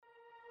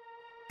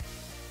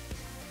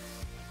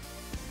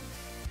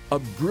A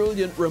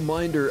brilliant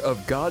reminder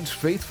of God's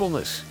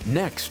faithfulness,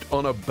 next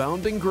on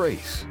Abounding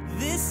Grace.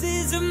 This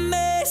is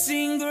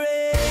amazing grace.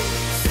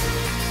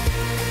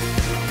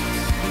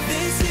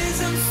 This is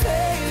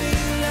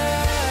unfailing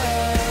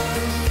love.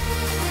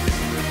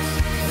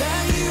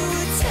 That you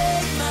would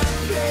take my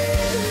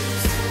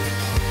place.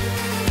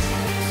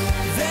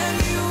 That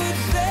you would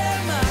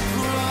bear my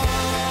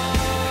cross.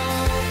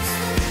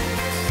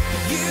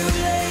 You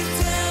laid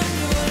down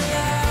your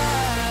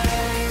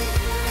life.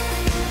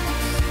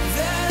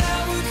 That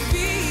I would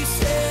be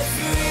set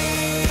free.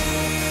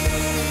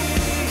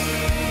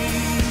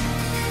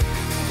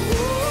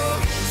 Oh,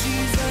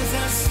 Jesus, I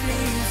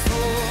sing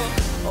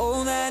for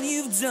all that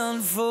you've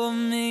done for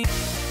me.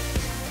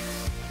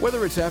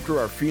 Whether it's after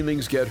our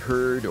feelings get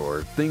hurt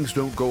or things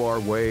don't go our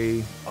way,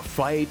 a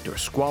fight or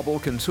squabble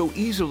can so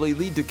easily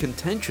lead to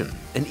contention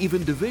and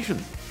even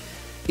division.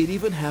 It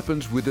even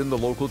happens within the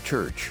local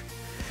church.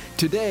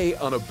 Today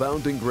on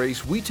Abounding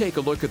Grace, we take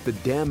a look at the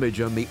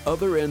damage on the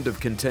other end of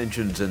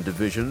contentions and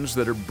divisions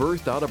that are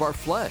birthed out of our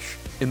flesh.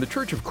 In the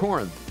Church of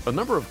Corinth, a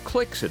number of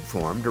cliques had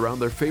formed around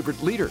their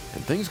favorite leader,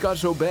 and things got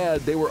so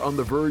bad they were on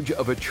the verge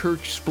of a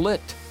church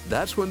split.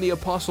 That's when the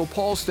Apostle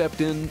Paul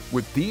stepped in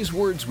with these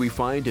words we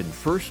find in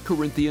 1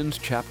 Corinthians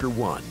chapter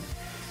 1.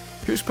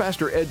 Here's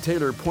Pastor Ed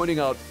Taylor pointing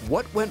out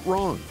what went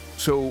wrong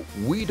so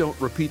we don't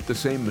repeat the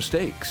same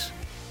mistakes.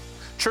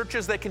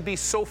 Churches that can be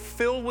so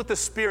filled with the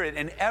Spirit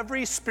and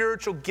every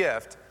spiritual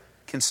gift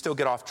can still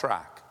get off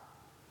track.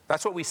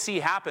 That's what we see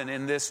happen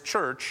in this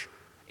church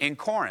in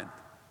Corinth.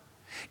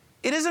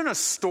 It isn't a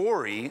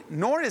story,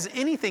 nor is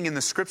anything in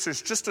the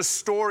Scriptures just a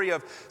story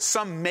of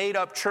some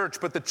made-up church,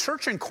 but the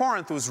church in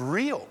Corinth was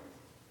real.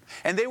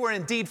 And they were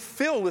indeed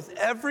filled with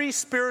every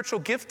spiritual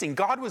gifting.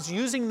 God was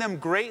using them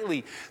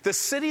greatly. The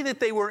city that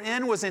they were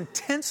in was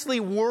intensely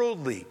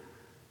worldly.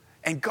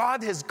 And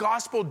His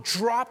gospel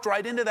dropped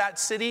right into that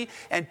city,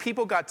 and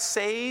people got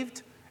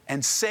saved,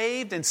 and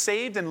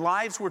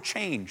lives were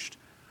changed.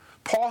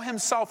 Paul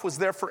himself was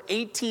there for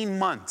 18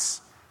 months,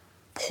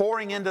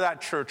 pouring into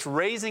that church,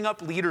 raising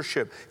up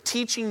leadership,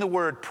 teaching the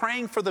word,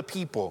 praying for the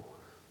people.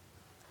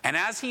 And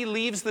as he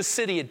leaves the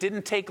city, it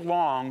didn't take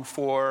long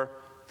for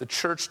the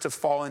church to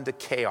fall into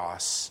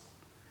chaos.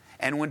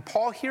 And when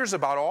Paul hears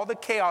about all the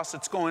chaos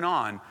that's going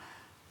on,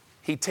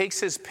 he takes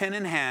his pen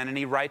in hand and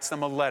he writes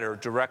them a letter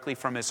directly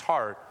from his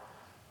heart.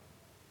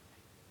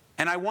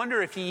 And I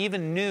wonder if he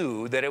even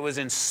knew that it was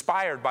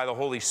inspired by the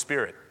Holy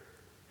Spirit.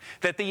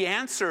 That the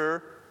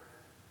answer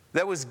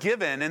that was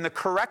given and the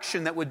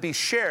correction that would be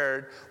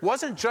shared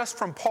wasn't just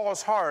from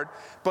Paul's heart,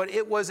 but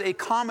it was a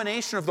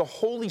combination of the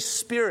Holy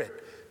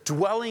Spirit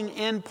dwelling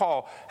in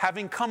Paul,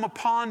 having come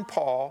upon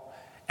Paul,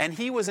 and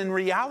he was in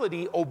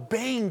reality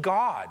obeying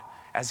God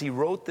as he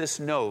wrote this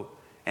note,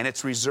 and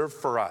it's reserved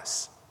for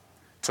us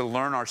to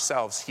learn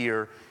ourselves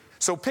here.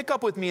 So pick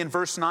up with me in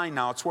verse 9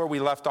 now. It's where we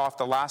left off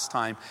the last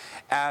time.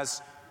 As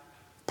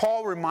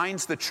Paul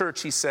reminds the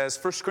church, he says,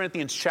 1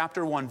 Corinthians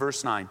chapter 1,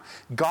 verse 9,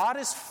 God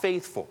is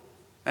faithful.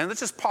 And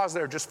let's just pause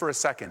there just for a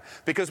second.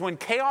 Because when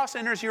chaos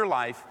enters your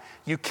life,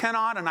 you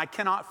cannot and I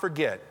cannot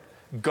forget,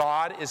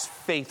 God is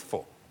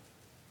faithful.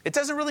 It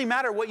doesn't really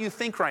matter what you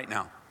think right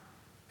now.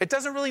 It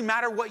doesn't really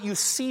matter what you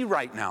see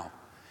right now.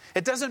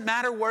 It doesn't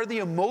matter where the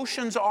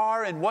emotions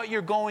are and what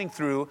you're going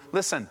through.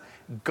 Listen,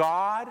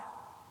 God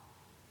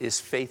is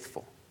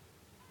faithful.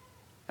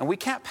 And we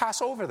can't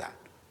pass over that.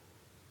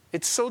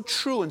 It's so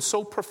true and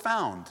so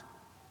profound.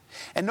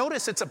 And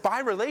notice it's a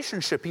by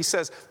relationship. He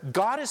says,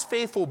 God is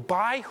faithful,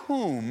 by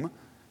whom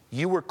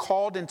you were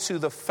called into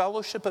the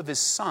fellowship of His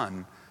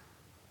Son,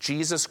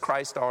 Jesus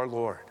Christ our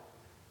Lord.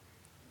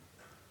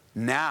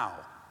 Now,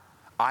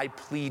 I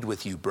plead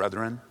with you,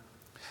 brethren,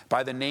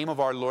 by the name of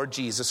our Lord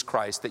Jesus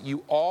Christ, that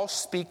you all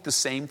speak the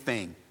same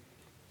thing,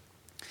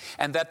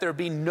 and that there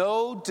be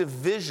no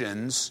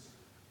divisions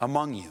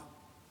among you,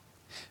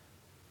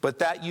 but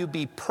that you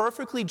be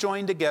perfectly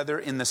joined together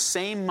in the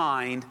same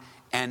mind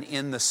and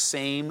in the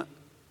same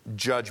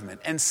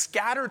judgment. And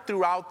scattered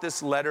throughout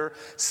this letter,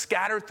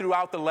 scattered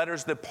throughout the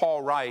letters that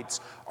Paul writes,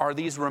 are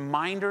these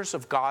reminders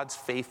of God's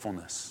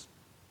faithfulness.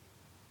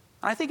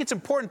 And I think it's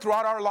important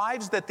throughout our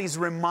lives that these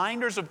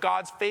reminders of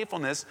God's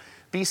faithfulness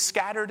be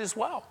scattered as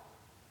well.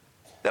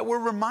 That we're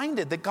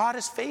reminded that God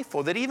is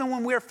faithful, that even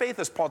when we're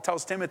faithless, Paul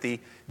tells Timothy,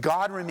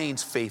 God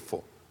remains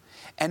faithful.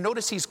 And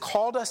notice He's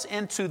called us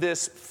into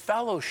this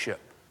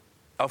fellowship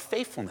of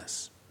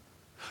faithfulness,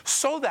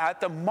 so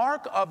that the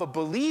mark of a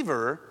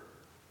believer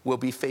will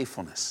be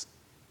faithfulness.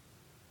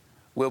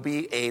 Will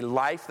be a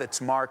life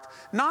that's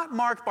not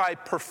marked by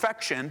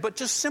perfection, but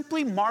just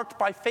simply marked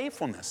by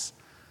faithfulness.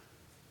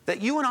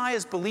 That you and I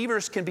as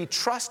believers can be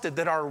trusted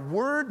that our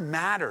word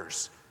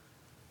matters.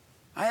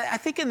 I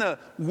think in the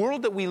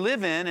world that we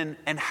live in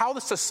and how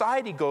the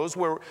society goes,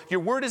 where your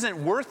word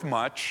isn't worth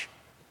much,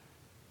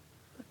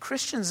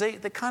 Christians, they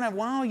kind of,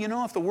 well, you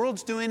know, if the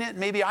world's doing it,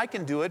 maybe I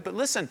can do it. But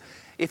listen,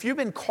 if you've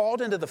been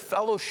called into the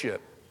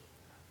fellowship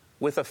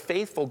with a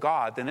faithful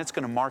God, then it's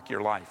going to mark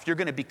your life. You're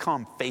going to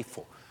become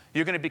faithful.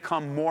 You're going to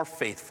become more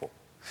faithful.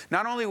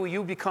 Not only will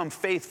you become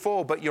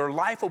faithful, but your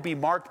life will be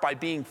marked by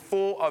being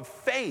full of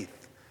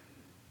faith,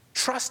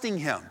 trusting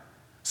him,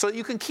 so that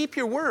you can keep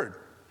your word,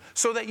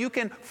 so that you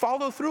can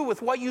follow through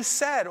with what you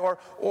said or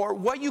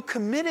what you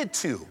committed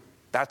to.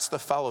 That's the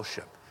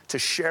fellowship, to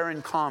share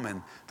in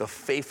common the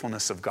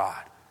faithfulness of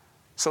God,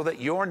 so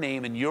that your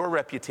name and your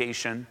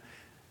reputation,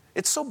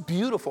 it's so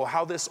beautiful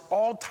how this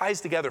all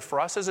ties together for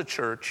us as a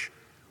church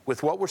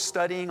with what we're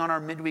studying on our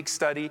midweek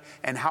study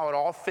and how it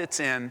all fits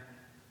in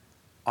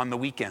on the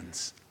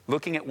weekends.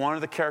 Looking at one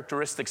of the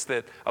characteristics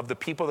of the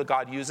people that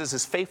God uses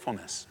is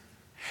faithfulness.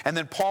 And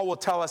then Paul will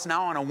tell us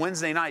now on a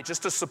Wednesday night,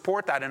 just to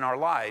support that in our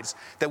lives,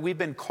 that we've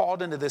been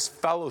called into this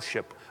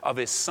fellowship of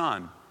his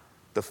Son,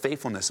 the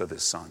faithfulness of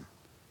his Son.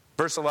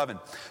 Verse 11,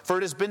 for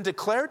it has been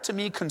declared to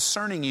me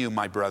concerning you,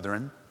 my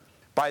brethren,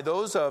 by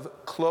those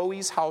of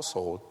Chloe's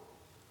household,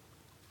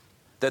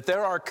 that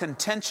there are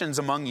contentions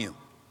among you.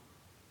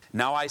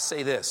 Now I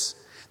say this,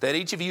 that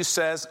each of you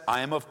says,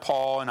 I am of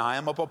Paul, and I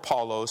am of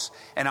Apollos,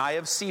 and I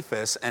of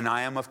Cephas, and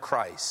I am of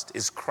Christ.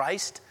 Is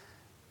Christ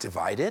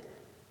divided?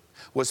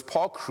 Was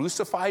Paul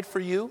crucified for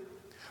you?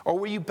 Or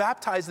were you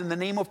baptized in the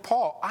name of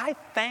Paul? I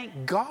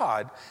thank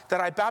God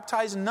that I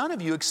baptized none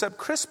of you except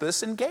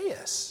Crispus and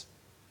Gaius.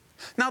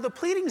 Now the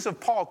pleadings of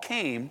Paul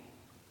came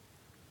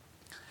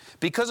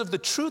because of the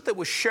truth that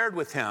was shared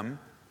with him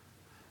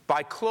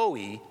by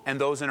Chloe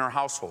and those in her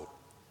household.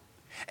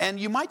 And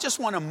you might just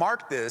want to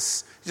mark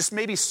this, just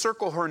maybe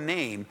circle her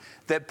name,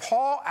 that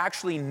Paul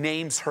actually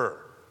names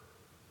her.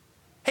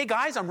 Hey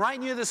guys, I'm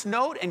writing you this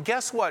note, and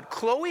guess what?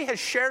 Chloe has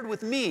shared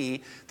with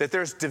me that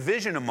there's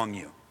division among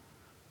you.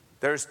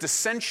 There's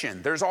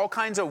dissension. There's all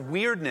kinds of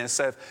weirdness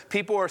of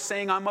people are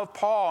saying I'm of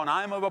Paul and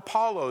I'm of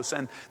Apollos,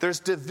 and there's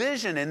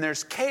division and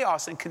there's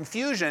chaos and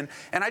confusion.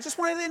 And I just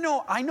wanted to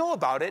know, I know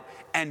about it,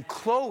 and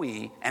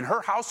Chloe and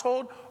her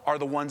household are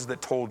the ones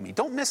that told me.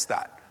 Don't miss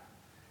that.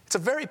 It's a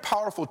very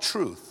powerful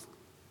truth.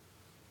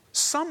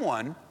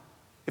 Someone,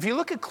 if you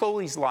look at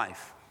Chloe's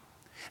life,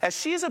 as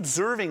she is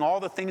observing all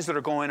the things that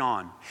are going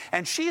on,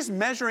 and she's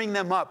measuring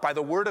them up by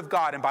the Word of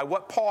God and by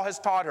what Paul has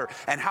taught her,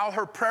 and how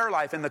her prayer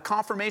life and the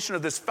confirmation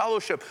of this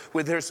fellowship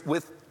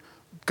with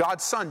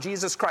God's Son,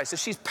 Jesus Christ,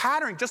 as she's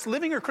patterning, just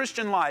living her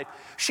Christian life,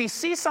 she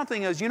sees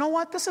something as, you know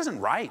what, this isn't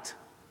right.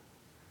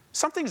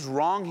 Something's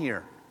wrong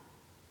here.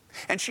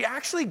 And she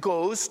actually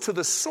goes to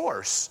the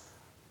source,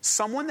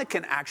 someone that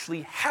can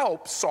actually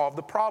help solve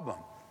the problem.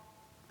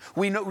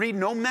 We read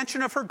no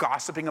mention of her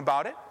gossiping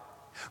about it.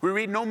 We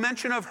read no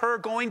mention of her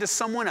going to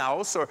someone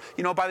else, or,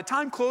 by the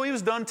time Chloe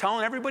was done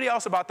telling everybody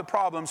else about the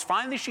problems,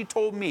 finally she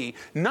told me.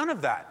 None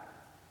of that.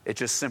 It's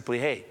just simply,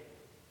 hey,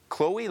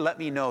 Chloe let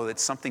me know that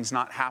something's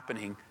not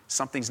happening,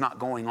 something's not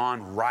going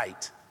on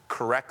right,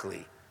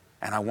 correctly,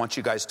 and I want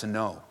you guys to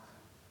know.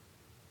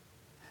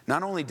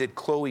 Not only did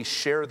Chloe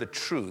share the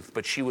truth,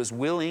 but she was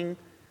willing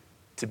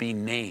to be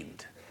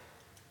named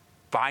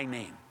by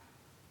name.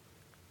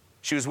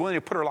 She was willing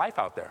to put her life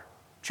out there.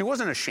 She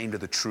wasn't ashamed of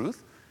the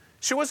truth.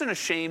 She wasn't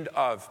ashamed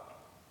of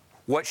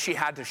what she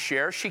had to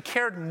share. She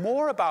cared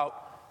more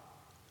about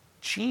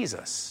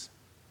Jesus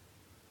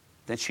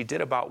than she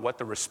did about what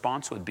the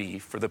response would be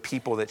for the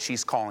people that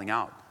she's calling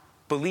out.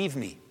 Believe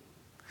me,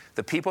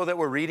 the people that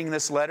were reading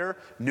this letter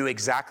knew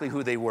exactly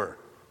who they were.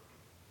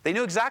 They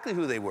knew exactly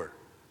who they were.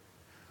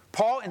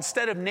 Paul,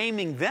 instead of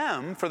naming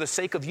them for the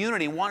sake of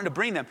unity, wanted to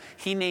bring them,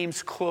 he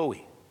names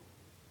Chloe.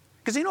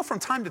 Because from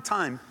time to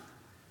time,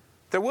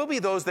 there will be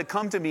those that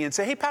come to me and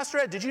say, hey, Pastor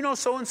Ed, did you know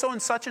so-and-so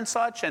and such and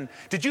such? And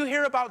did you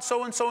hear about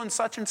so-and-so and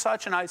such and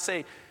such? And I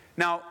say,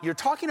 now, you're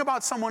talking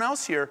about someone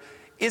else here.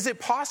 Is it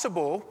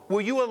possible,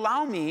 will you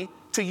allow me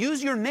to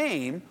use your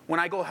name when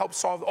I go help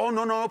solve? Oh,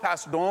 no,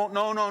 Pastor, don't,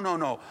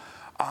 no.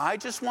 I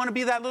just want to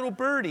be that little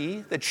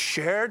birdie that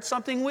shared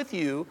something with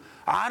you.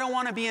 I don't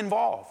want to be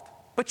involved.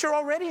 But you're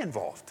already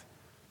involved.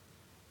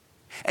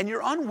 And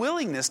your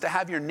unwillingness to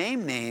have your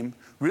name named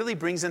really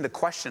brings into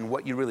question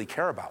what you really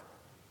care about.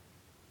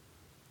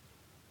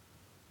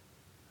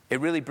 It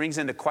really brings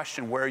into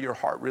question where your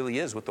heart really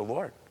is with the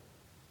Lord.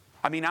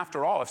 I mean,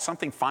 after all, if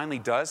something finally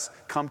does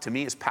come to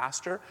me as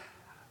pastor,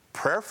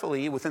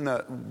 prayerfully within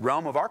the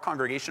realm of our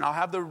congregation,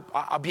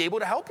 I'll be able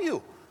to help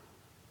you,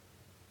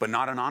 but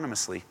not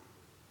anonymously.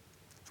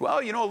 Well,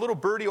 a little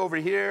birdie over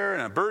here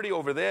and a birdie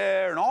over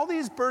there, and all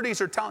these birdies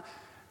are telling.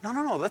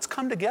 No, let's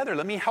come together.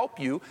 Let me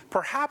help you.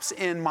 Perhaps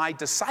in my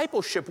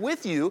discipleship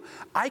with you,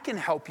 I can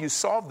help you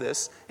solve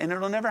this, and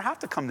it'll never have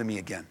to come to me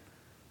again.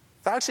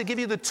 I'll actually give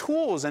you the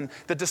tools and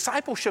the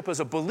discipleship as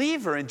a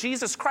believer in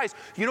Jesus Christ.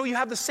 You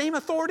have the same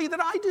authority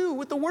that I do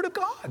with the Word of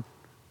God.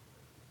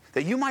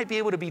 That you might be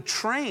able to be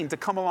trained to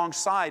come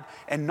alongside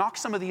and knock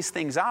some of these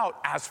things out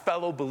as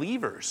fellow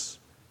believers.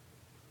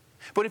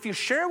 But if you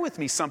share with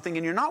me something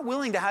and you're not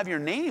willing to have your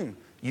name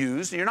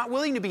used, and you're not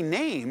willing to be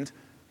named,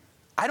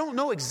 I don't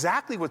know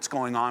exactly what's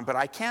going on, but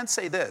I can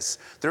say this.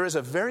 There is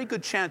a very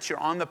good chance you're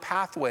on the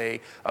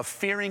pathway of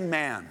fearing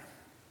man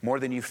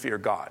more than you fear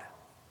God.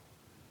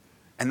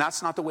 And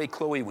that's not the way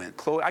Chloe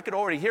went. I could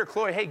already hear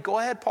Chloe, hey, go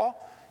ahead,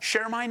 Paul,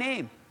 share my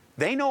name.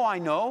 They know I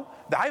know.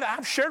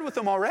 I've shared with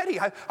them already.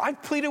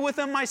 I've pleaded with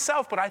them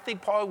myself. But I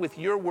think, Paul, with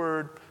your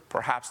word,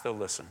 perhaps they'll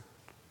listen.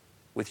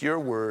 With your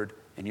word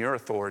and your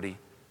authority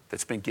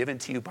that's been given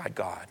to you by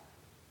God,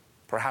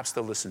 perhaps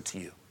they'll listen to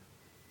you.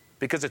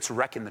 Because it's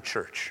wrecking the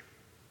church.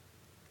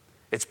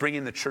 It's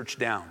bringing the church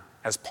down,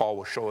 as Paul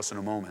will show us in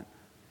a moment.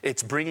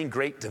 It's bringing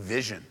great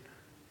division.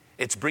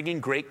 It's bringing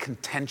great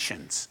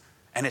contentions.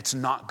 And it's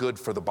not good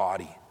for the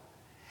body.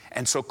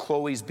 And so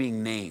Chloe's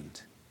being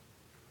named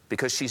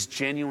because she's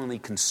genuinely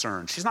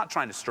concerned. She's not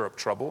trying to stir up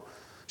trouble.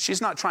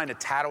 She's not trying to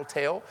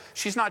tattletale.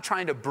 She's not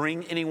trying to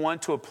bring anyone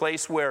to a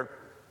place where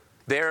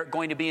they're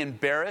going to be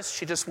embarrassed.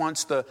 She just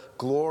wants the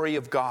glory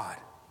of God.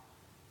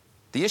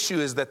 The issue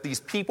is that these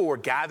people were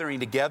gathering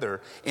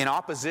together in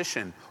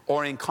opposition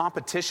or in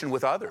competition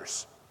with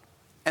others.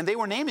 And they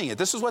were naming it.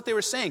 This is what they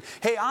were saying.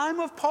 Hey, I'm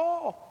of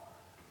Paul,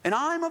 and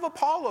I'm of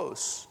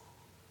Apollos.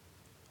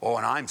 Oh,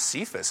 and I'm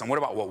Cephas. And what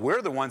about, well,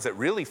 we're the ones that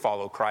really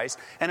follow Christ.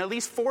 And at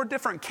least 4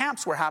 different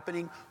camps were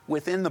happening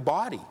within the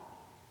body.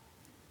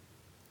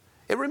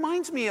 It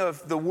reminds me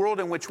of the world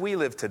in which we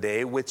live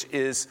today, which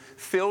is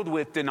filled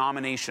with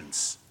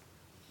denominations.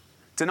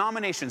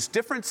 Denominations,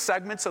 different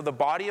segments of the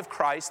body of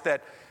Christ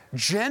that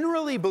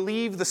generally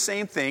believe the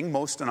same thing,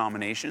 most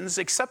denominations,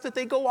 except that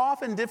they go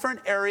off in different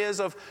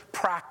areas of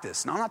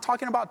practice. Now, I'm not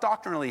talking about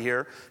doctrinally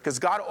here, because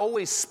God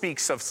always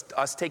speaks of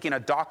us taking a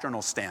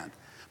doctrinal stand.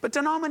 But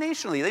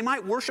denominationally, they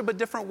might worship a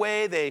different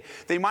way.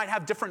 They might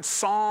have different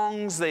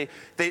songs. They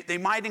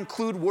might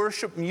include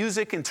worship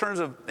music in terms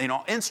of,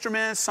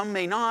 instruments. Some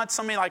may not.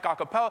 Some may like a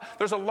cappella.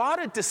 There's a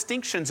lot of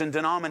distinctions in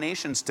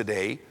denominations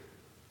today.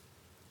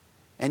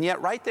 And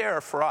yet right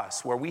there for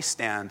us, where we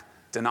stand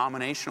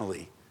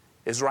denominationally,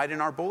 is right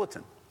in our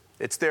bulletin.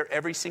 It's there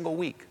every single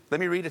week. Let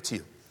me read it to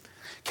you.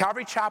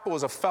 Calvary Chapel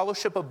is a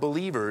fellowship of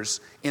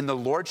believers in the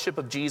Lordship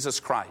of Jesus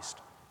Christ.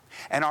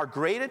 And our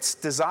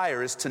greatest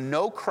desire is to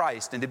know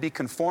Christ and to be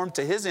conformed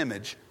to his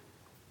image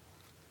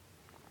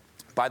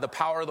by the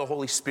power of the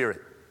Holy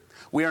Spirit.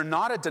 We are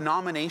not a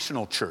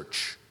denominational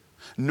church,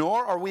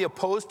 nor are we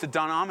opposed to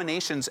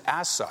denominations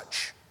as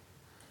such.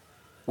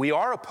 We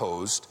are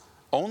opposed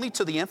only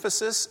to the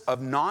emphasis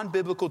of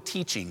non-biblical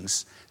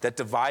teachings that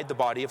divide the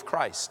body of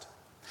Christ.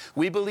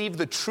 We believe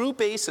the true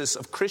basis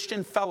of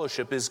Christian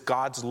fellowship is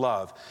God's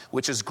love,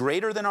 which is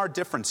greater than our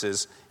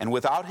differences, and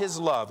without his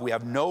love, we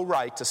have no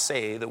right to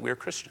say that we're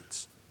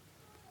Christians.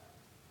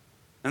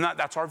 And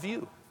that's our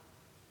view.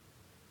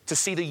 To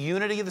see the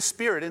unity of the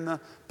Spirit in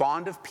the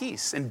bond of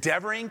peace,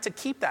 endeavoring to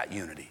keep that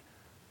unity.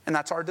 And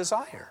that's our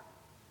desire.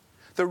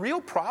 The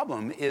real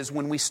problem is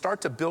when we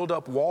start to build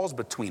up walls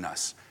between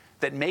us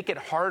that make it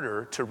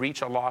harder to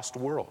reach a lost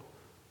world.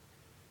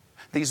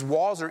 These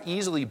walls are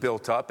easily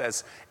built up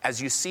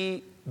as you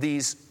see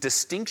these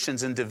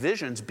distinctions and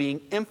divisions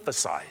being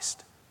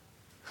emphasized.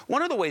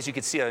 One of the ways you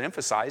could see that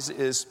emphasized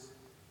is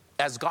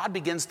as God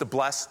begins to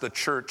bless the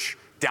church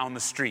down the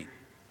street.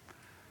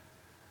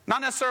 Not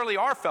necessarily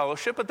our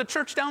fellowship, but the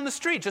church down the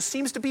street just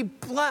seems to be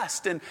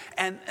blessed.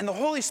 And the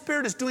Holy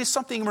Spirit is doing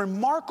something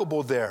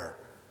remarkable there.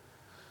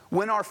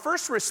 When our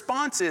first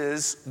response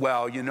is,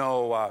 well,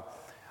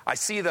 I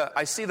see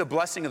the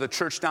blessing of the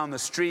church down the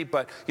street,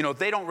 but,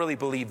 they don't really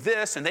believe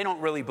this, and they don't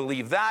really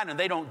believe that, and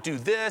they don't do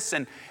this.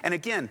 And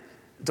again,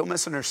 don't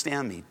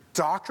misunderstand me.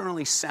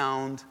 Doctrinally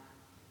sound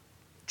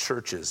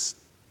churches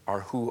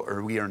are who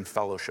we are in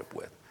fellowship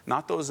with.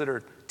 Not those that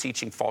are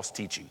teaching false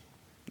teaching.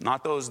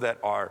 Not those that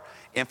are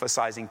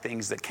emphasizing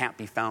things that can't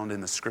be found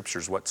in the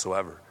scriptures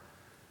whatsoever.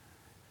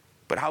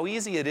 But how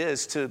easy it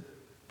is to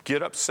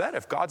get upset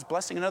if God's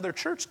blessing another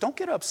church. Don't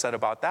get upset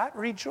about that.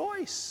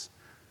 Rejoice.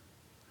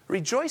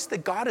 Rejoice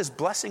that God is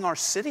blessing our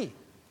city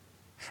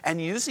and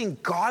using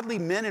godly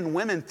men and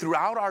women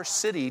throughout our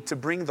city to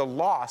bring the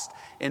lost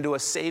into a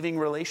saving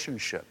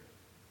relationship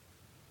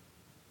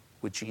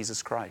with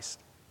Jesus Christ.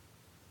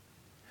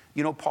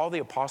 Paul the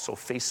Apostle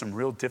faced some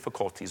real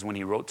difficulties when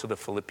he wrote to the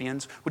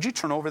Philippians. Would you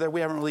turn over there?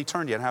 We haven't really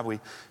turned yet, have we?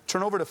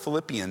 Turn over to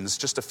Philippians,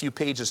 just a few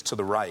pages to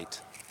the right.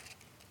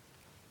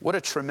 What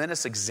a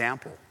tremendous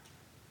example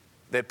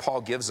that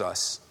Paul gives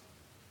us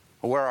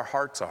of where our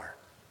hearts are.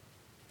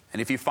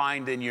 And if you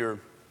find in your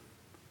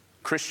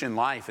Christian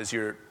life, as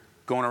you're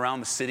going around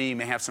the city, you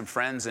may have some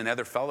friends in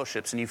other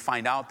fellowships, and you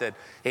find out that,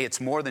 hey,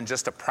 it's more than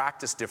just a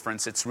practice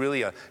difference. It's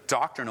really a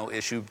doctrinal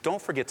issue.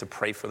 Don't forget to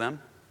pray for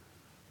them.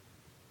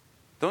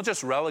 Don't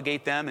just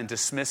relegate them and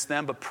dismiss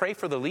them, but pray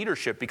for the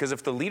leadership, because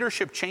if the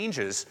leadership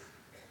changes,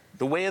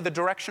 the way of the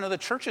direction of the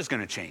church is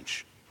going to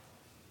change.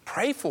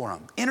 Pray for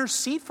them.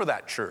 Intercede for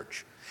that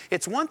church.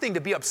 It's one thing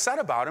to be upset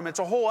about them. It's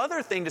a whole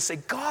other thing to say,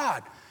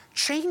 God,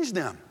 change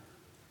them.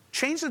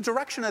 Change the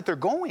direction that they're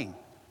going.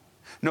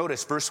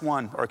 Notice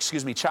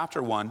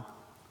chapter 1,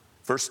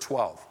 verse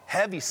 12.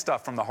 Heavy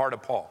stuff from the heart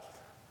of Paul.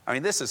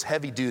 This is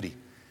heavy duty.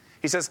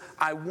 He says,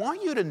 I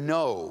want you to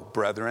know,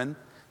 brethren,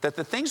 that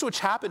the things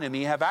which happened to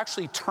me have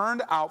actually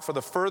turned out for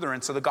the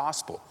furtherance of the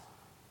gospel,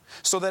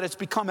 so that it's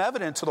become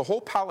evident to the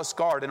whole palace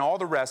guard and all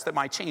the rest that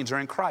my chains are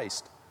in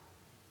Christ.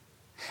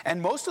 And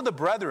most of the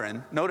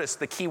brethren, notice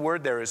the key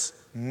word there is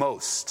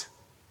most.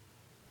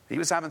 He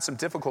was having some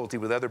difficulty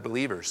with other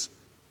believers.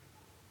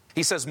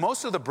 He says,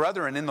 most of the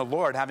brethren in the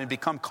Lord, having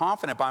become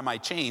confident by my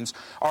chains,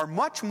 are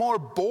much more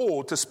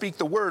bold to speak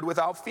the word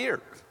without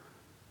fear.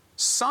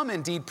 Some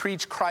indeed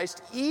preach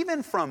Christ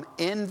even from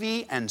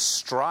envy and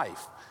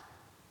strife,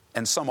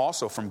 and some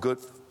also from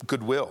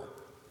goodwill.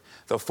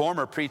 The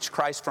former preach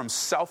Christ from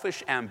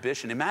selfish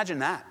ambition. Imagine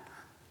that.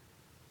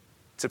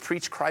 To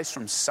preach Christ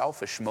from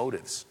selfish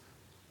motives.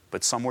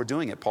 But some were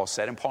doing it, Paul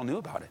said, and Paul knew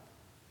about it.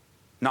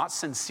 Not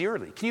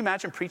sincerely. Can you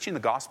imagine preaching the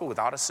gospel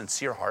without a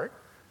sincere heart?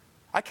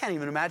 I can't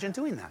even imagine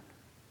doing that.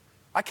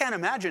 I can't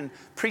imagine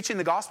preaching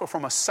the gospel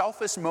from a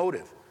selfish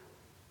motive,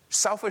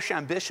 selfish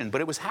ambition,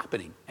 but it was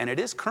happening, and it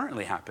is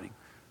currently happening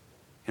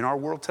in our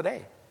world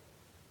today.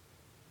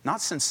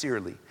 Not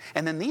sincerely.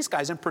 And then these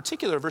guys in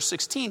particular, verse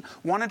 16,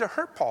 wanted to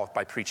hurt Paul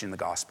by preaching the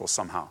gospel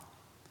somehow.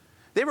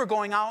 They were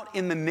going out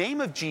in the name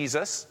of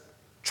Jesus,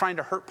 trying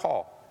to hurt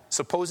Paul,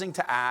 supposing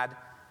to add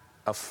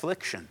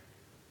affliction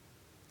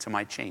to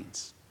my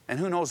chains. And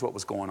who knows what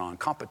was going on?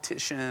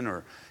 Competition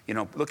or,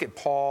 look at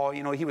Paul.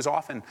 He was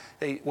often,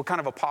 what kind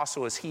of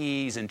apostle is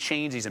he? He's in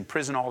chains, he's in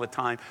prison all the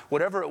time.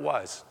 Whatever it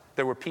was,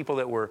 there were people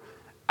that were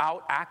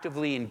out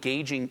actively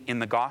engaging in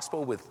the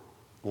gospel with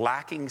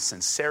lacking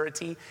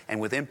sincerity and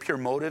with impure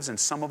motives. And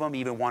some of them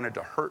even wanted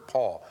to hurt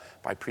Paul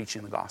by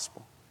preaching the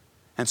gospel.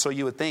 And so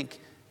you would think,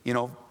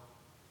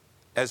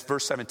 as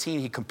verse 17,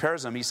 he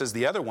compares them. He says,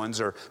 the other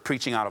ones are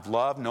preaching out of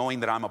love,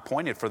 knowing that I'm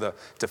appointed for the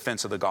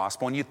defense of the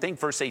gospel. And you'd think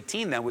verse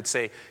 18 then would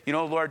say,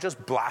 Lord,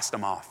 just blast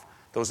them off.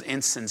 Those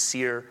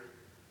insincere,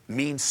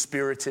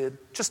 mean-spirited,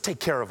 just take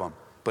care of them.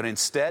 But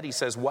instead, he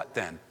says, what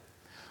then?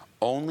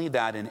 Only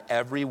that in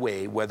every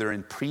way, whether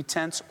in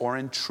pretense or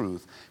in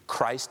truth,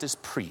 Christ is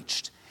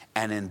preached.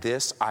 And in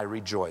this I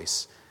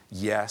rejoice.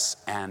 Yes,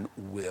 and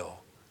will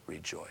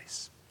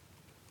rejoice.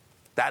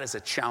 That is a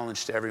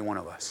challenge to every one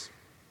of us.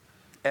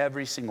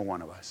 Every single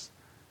one of us.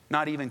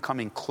 Not even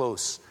coming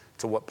close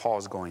to what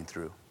Paul's going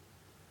through.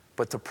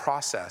 But to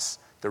process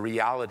the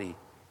reality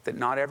that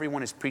not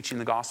everyone is preaching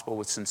the gospel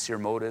with sincere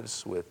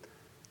motives, with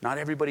not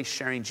everybody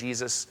sharing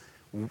Jesus,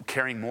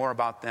 caring more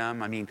about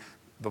them. I mean,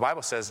 the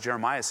Bible says,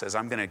 Jeremiah says,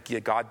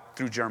 God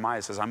through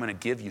Jeremiah says, I'm going to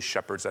give you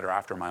shepherds that are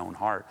after my own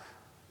heart.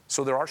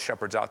 So there are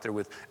shepherds out there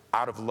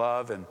out of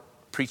love and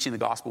preaching the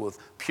gospel with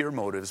pure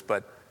motives.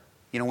 But,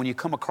 when you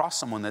come across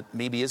someone that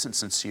maybe isn't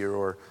sincere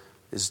or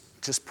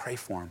just pray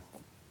for him.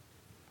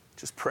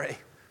 Just pray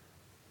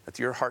that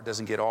your heart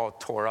doesn't get all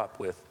tore up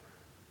with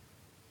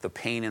the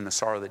pain and the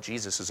sorrow that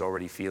Jesus is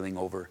already feeling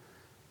over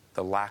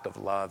the lack of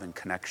love and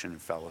connection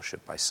and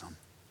fellowship by some.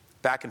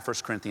 Back in 1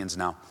 Corinthians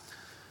now.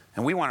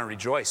 And we want to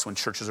rejoice when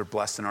churches are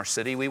blessed in our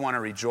city. We want to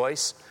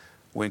rejoice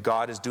when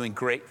God is doing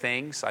great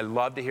things. I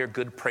love to hear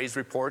good praise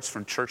reports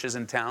from churches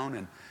in town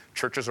and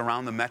churches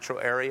around the metro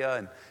area.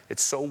 And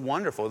it's so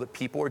wonderful that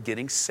people are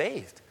getting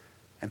saved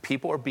and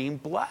people are being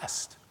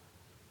blessed.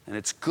 And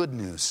it's good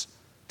news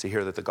to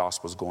hear that the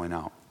gospel is going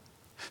out.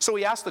 So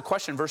we ask the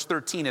question, verse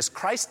 13, is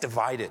Christ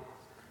divided?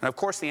 And of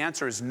course the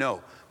answer is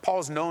no.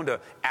 Paul's known to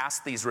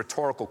ask these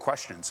rhetorical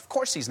questions. Of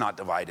course he's not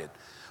divided.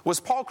 Was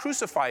Paul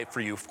crucified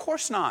for you? Of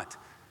course not.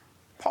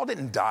 Paul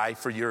didn't die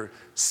for your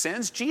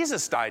sins.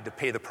 Jesus died to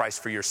pay the price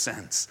for your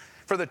sins.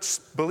 For the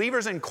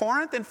believers in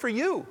Corinth and for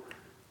you.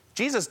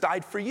 Jesus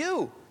died for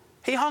you.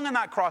 He hung on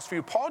that cross for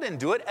you. Paul didn't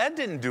do it. Ed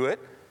didn't do it.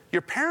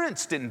 Your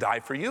parents didn't die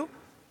for you.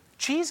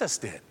 Jesus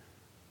did.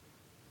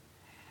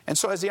 And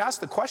so as he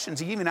asked the questions,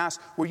 he even asked,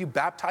 were you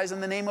baptized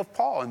in the name of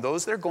Paul? And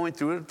those that are going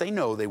through it, they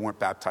know they weren't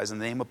baptized in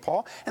the name of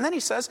Paul. And then he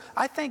says,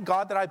 I thank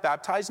God that I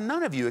baptized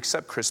none of you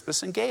except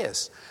Crispus and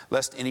Gaius,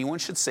 lest anyone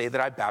should say that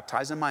I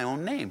baptized in my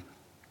own name.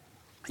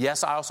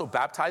 Yes, I also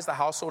baptized the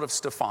household of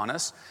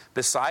Stephanas.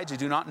 Besides, you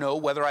do not know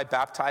whether I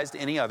baptized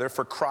any other.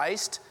 For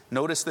Christ,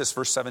 notice this,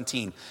 verse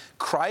 17,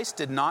 Christ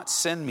did not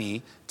send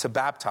me to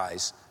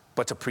baptize,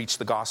 but to preach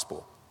the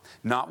gospel.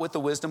 Not with the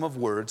wisdom of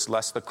words,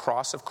 lest the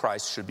cross of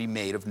Christ should be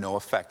made of no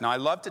effect. Now, I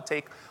love to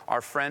take our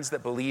friends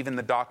that believe in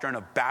the doctrine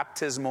of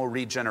baptismal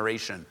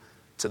regeneration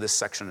to this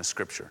section of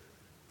Scripture.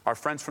 Our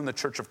friends from the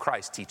Church of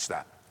Christ teach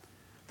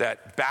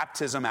that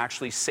baptism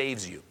actually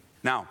saves you.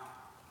 Now,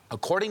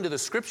 according to the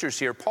Scriptures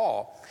here,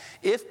 Paul,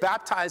 if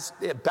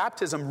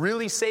baptism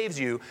really saves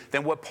you,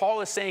 then what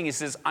Paul is saying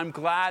is, I'm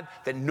glad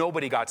that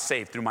nobody got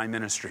saved through my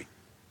ministry.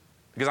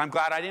 Because I'm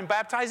glad I didn't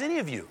baptize any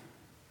of you.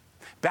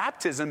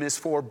 Baptism is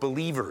for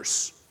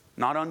believers,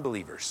 not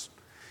unbelievers.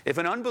 If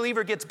an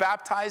unbeliever gets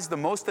baptized, the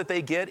most that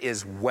they get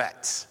is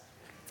wet.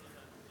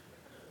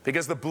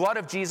 Because the blood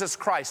of Jesus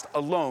Christ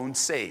alone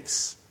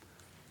saves.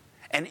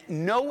 And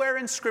nowhere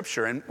in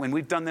Scripture, and when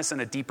we've done this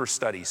in a deeper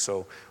study,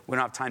 so we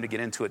don't have time to get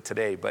into it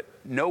today, but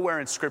nowhere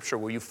in Scripture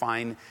will you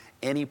find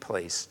any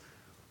place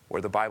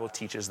where the Bible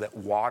teaches that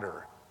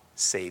water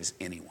saves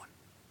anyone.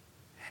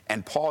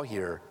 And Paul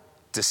here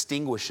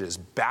distinguishes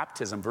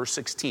baptism, verse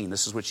 16,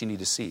 this is what you need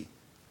to see.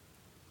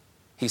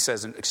 He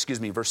says,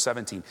 verse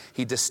 17,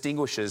 he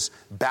distinguishes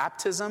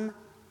baptism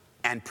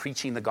and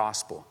preaching the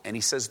gospel. And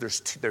he says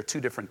they're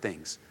two different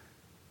things.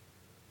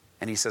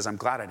 And he says, I'm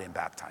glad I didn't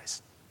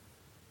baptize,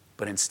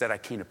 but instead I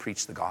came to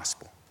preach the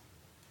gospel.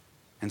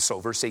 And so,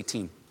 verse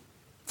 18,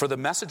 for the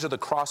message of the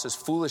cross is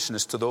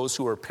foolishness to those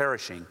who are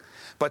perishing,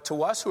 but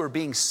to us who are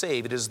being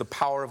saved, it is the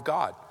power of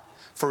God.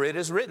 For it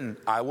is written,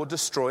 I will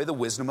destroy the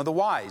wisdom of the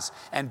wise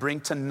and bring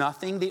to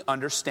nothing the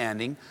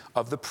understanding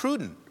of the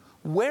prudent.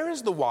 Where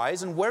is the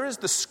wise and where is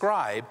the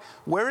scribe?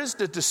 Where is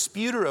the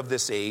disputer of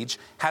this age?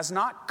 Has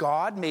not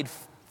God made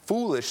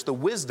foolish the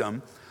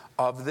wisdom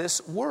of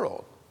this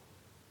world?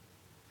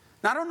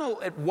 Now, I don't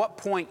know at what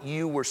point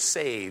you were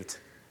saved,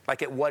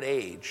 like at what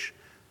age.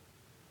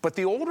 But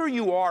the older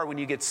you are when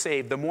you get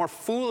saved, the more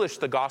foolish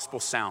the gospel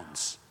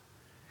sounds.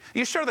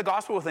 You share the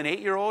gospel with an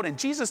 8-year-old, and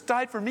Jesus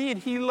died for me,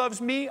 and he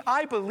loves me.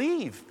 I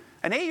believe.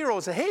 An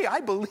 8-year-old says, hey,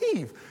 I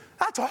believe.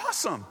 That's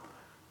awesome.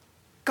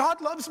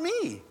 God loves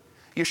me.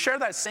 You share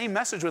that same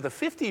message with a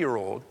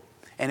 50-year-old,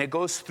 and it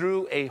goes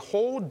through a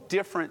whole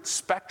different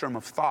spectrum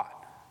of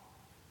thought.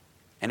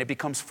 And it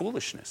becomes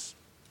foolishness.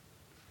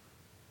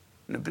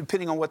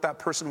 Depending on what that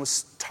person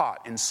was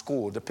taught in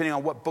school, depending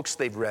on what books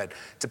they've read,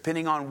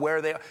 depending on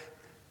where they are.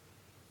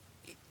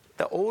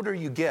 The older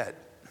you get,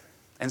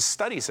 and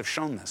studies have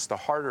shown this, the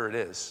harder it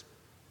is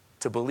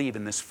to believe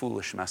in this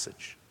foolish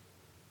message.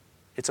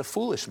 It's a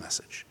foolish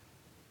message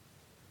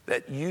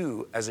that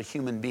you, as a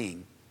human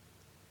being,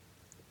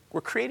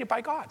 were created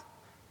by God.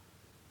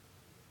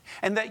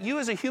 And that you,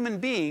 as a human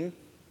being,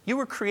 you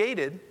were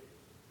created,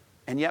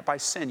 and yet by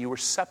sin you were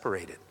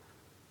separated.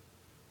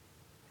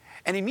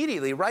 And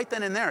immediately, right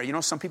then and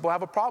there, some people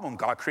have a problem.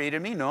 God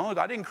created me. No,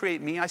 God didn't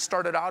create me. I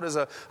started out as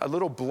a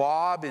little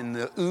blob in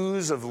the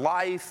ooze of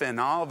life, and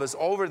all of us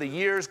over the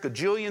years,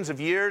 gajillions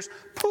of years,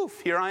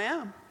 poof, here I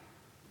am.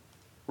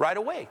 Right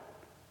away.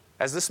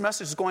 As this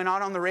message is going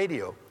out on the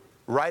radio,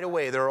 right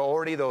away, there are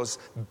already those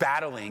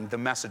battling the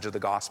message of the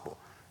gospel,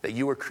 that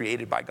you were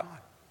created by God.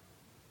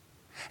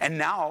 And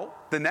now,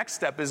 the next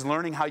step is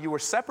learning how you were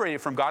separated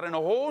from God, and a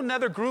whole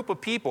other group of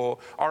people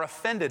are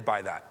offended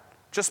by that.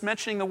 Just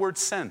mentioning the word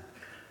sin.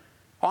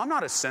 Oh, I'm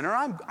not a sinner.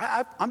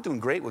 I'm doing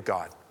great with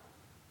God.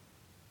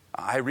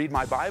 I read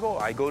my Bible.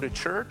 I go to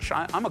church.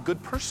 I'm a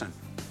good person.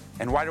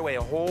 And right away,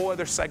 a whole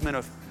other segment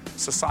of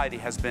society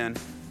has been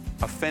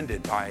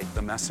offended by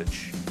the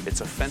message.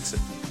 It's offensive.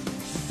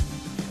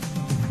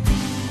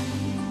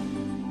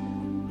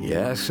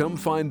 Yeah, some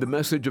find the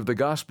message of the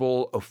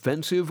gospel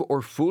offensive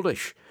or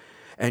foolish.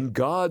 And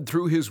God,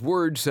 through His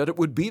Word, said it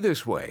would be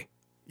this way.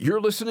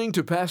 You're listening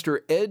to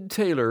Pastor Ed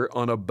Taylor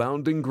on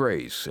Abounding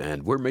Grace,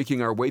 and we're making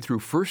our way through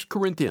 1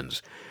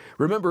 Corinthians.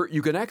 Remember,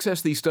 you can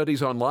access these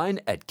studies online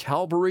at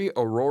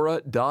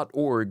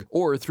calvaryaurora.org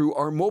or through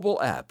our mobile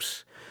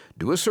apps.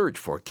 Do a search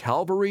for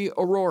Calvary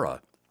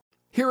Aurora.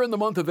 Here in the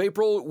month of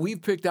April,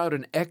 we've picked out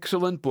an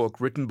excellent book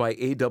written by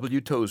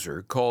A.W.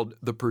 Tozer called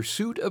The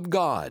Pursuit of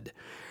God.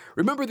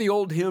 Remember the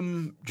old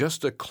hymn,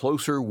 Just a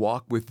Closer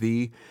Walk with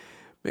Thee?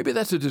 Maybe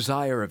that's a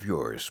desire of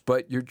yours,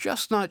 but you're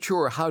just not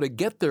sure how to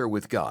get there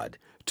with God.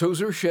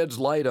 Tozer sheds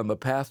light on the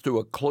path to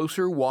a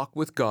closer walk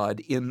with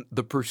God in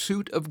The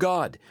Pursuit of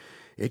God.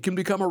 It can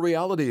become a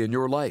reality in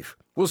your life.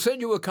 We'll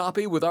send you a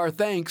copy with our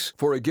thanks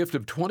for a gift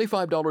of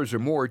 $25 or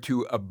more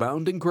to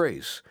Abounding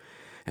Grace.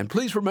 And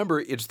please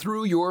remember, it's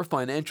through your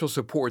financial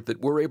support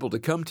that we're able to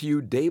come to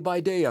you day by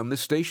day on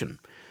this station.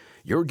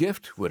 Your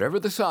gift, whatever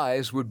the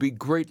size, would be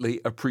greatly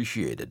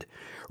appreciated.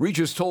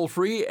 Reach us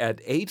toll-free at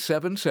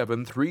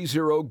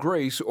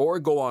 877-30-GRACE or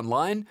go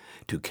online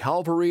to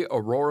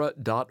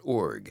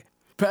calvaryaurora.org.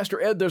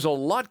 Pastor Ed, there's a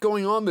lot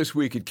going on this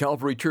week at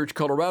Calvary Church,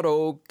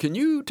 Colorado. Can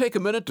you take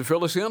a minute to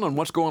fill us in on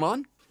what's going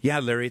on? Yeah,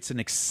 Larry, it's an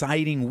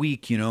exciting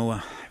week.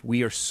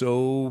 We are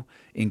so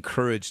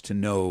encouraged to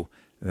know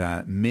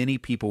that many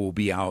people will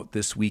be out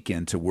this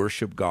weekend to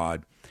worship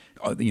God.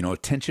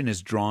 Attention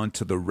is drawn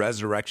to the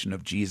resurrection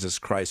of Jesus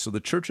Christ. So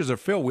the churches are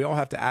filled. We all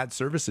have to add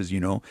services,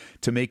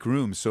 to make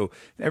room. So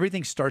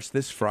everything starts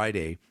this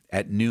Friday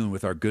at noon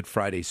with our Good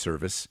Friday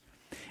service.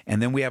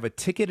 And then we have a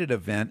ticketed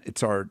event.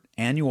 It's our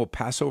annual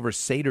Passover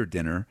Seder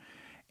dinner.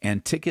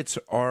 And tickets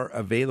are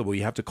available.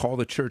 You have to call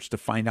the church to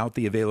find out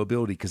the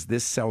availability because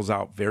this sells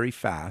out very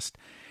fast.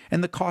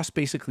 And the cost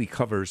basically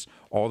covers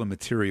all the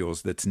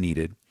materials that's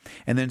needed.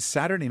 And then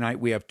Saturday night,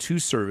 we have 2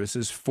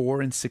 services,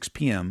 4 and 6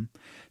 p.m.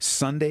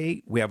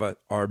 Sunday, we have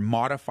our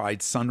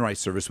modified sunrise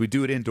service. We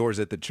do it indoors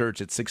at the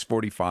church at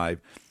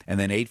 6:45 and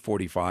then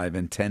 8:45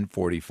 and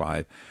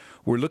 10:45.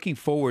 We're looking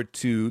forward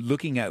to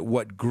looking at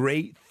what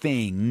great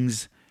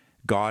things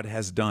God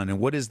has done. And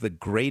what is the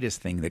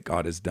greatest thing that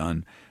God has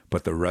done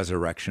but the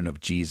resurrection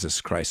of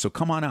Jesus Christ? So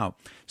come on out,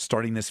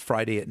 starting this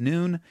Friday at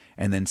noon,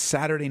 and then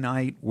Saturday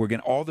night,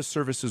 all the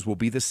services will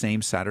be the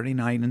same Saturday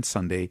night and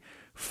Sunday,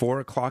 4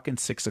 o'clock and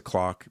 6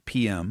 o'clock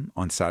p.m.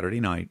 on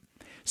Saturday night.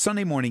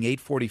 Sunday morning,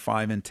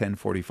 8:45 and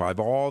 10:45.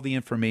 All the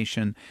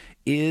information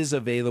is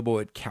available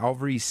at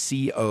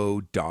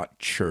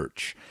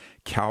calvaryco.church.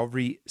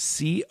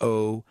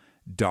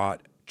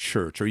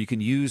 calvaryco.church, or you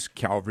can use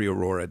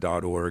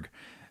calvaryaurora.org.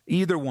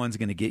 Either one's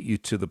going to get you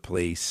to the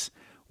place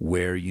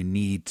where you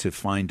need to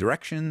find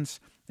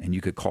directions, and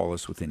you could call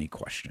us with any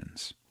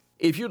questions.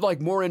 If you'd like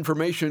more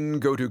information,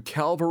 go to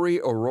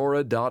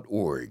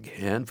calvaryaurora.org.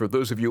 And for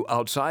those of you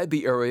outside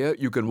the area,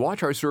 you can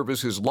watch our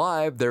services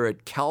live there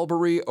at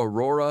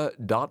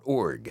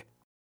calvaryaurora.org.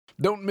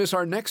 Don't miss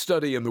our next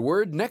study in the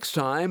Word next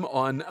time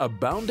on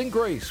Abounding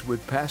Grace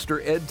with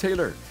Pastor Ed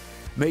Taylor.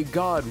 May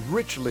God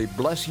richly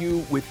bless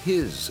you with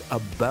His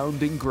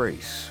abounding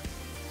grace.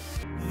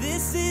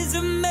 This is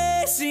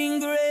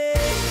amazing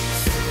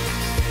grace.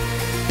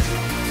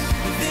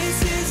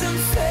 This is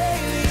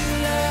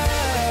unfailing love.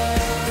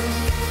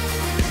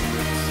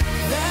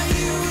 That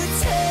you would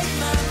take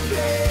my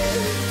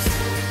place.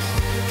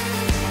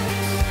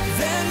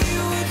 That you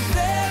would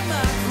bear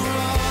my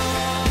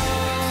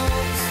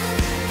cross.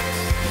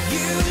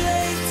 You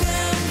laid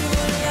down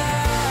your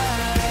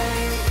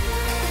life.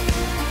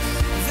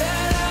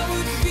 That I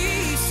would be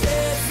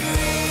set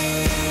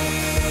free.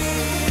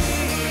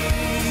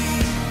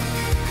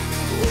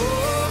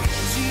 Oh,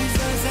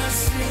 Jesus, I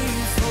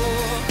sing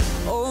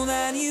for all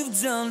that you've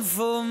done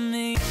for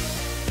me.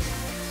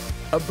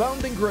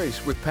 Abounding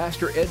Grace with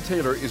Pastor Ed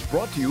Taylor is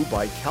brought to you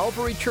by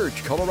Calvary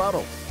Church,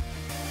 Colorado.